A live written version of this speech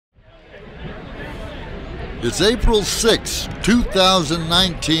It's April 6,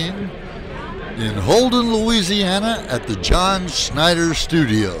 2019 in Holden, Louisiana at the John Schneider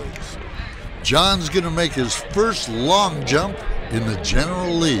Studios. John's going to make his first long jump in the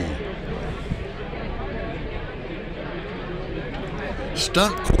General Lee.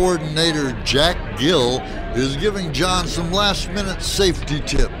 Stunt coordinator Jack Gill is giving John some last-minute safety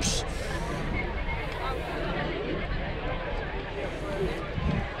tips.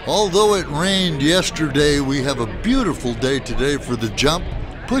 Although it rained yesterday, we have a beautiful day today for the jump,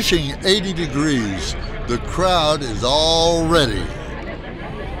 pushing 80 degrees. The crowd is all ready.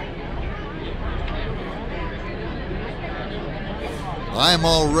 I'm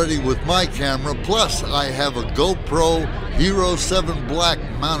all ready with my camera, plus I have a GoPro Hero 7 Black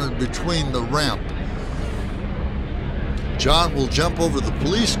mounted between the ramp. John will jump over the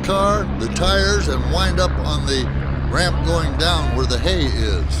police car, the tires, and wind up on the ramp going down where the hay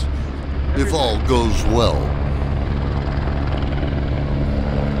is, if all goes well.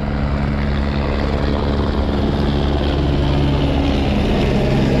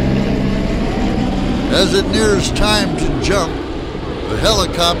 As it nears time to jump, the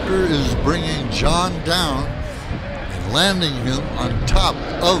helicopter is bringing John down and landing him on top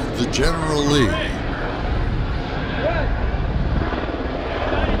of the General Lee.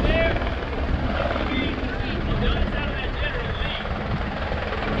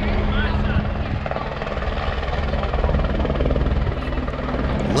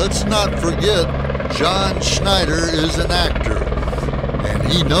 Let's not forget, John Schneider is an actor, and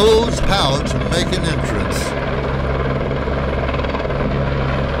he knows how to make an entrance.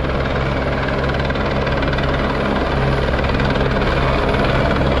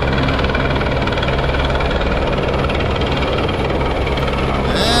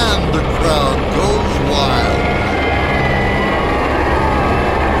 And the crowd goes wild.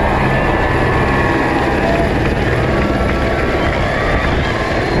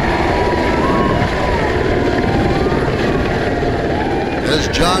 As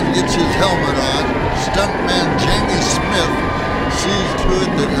John gets his helmet on, stuntman Jamie Smith sees to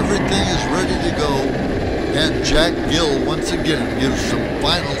it that everything is ready to go, and Jack Gill once again gives some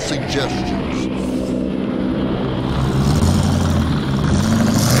final suggestions.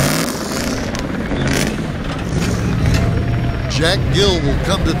 Jack Gill will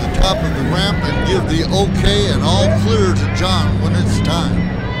come to the top of the ramp and give the okay and all clear to John when it's time.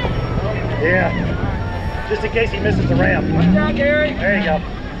 Yeah. Just in case he misses the ramp. Watch out, Gary. There you go.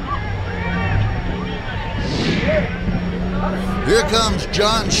 Here comes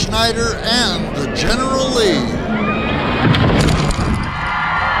John Schneider and the General Lee.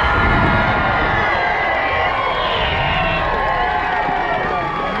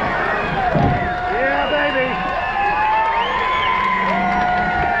 Yeah, baby.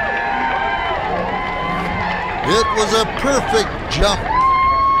 It was a perfect jump.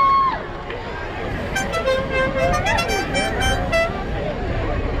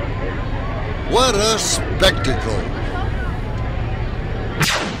 What a spectacle!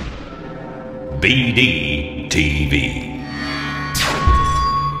 BD TV.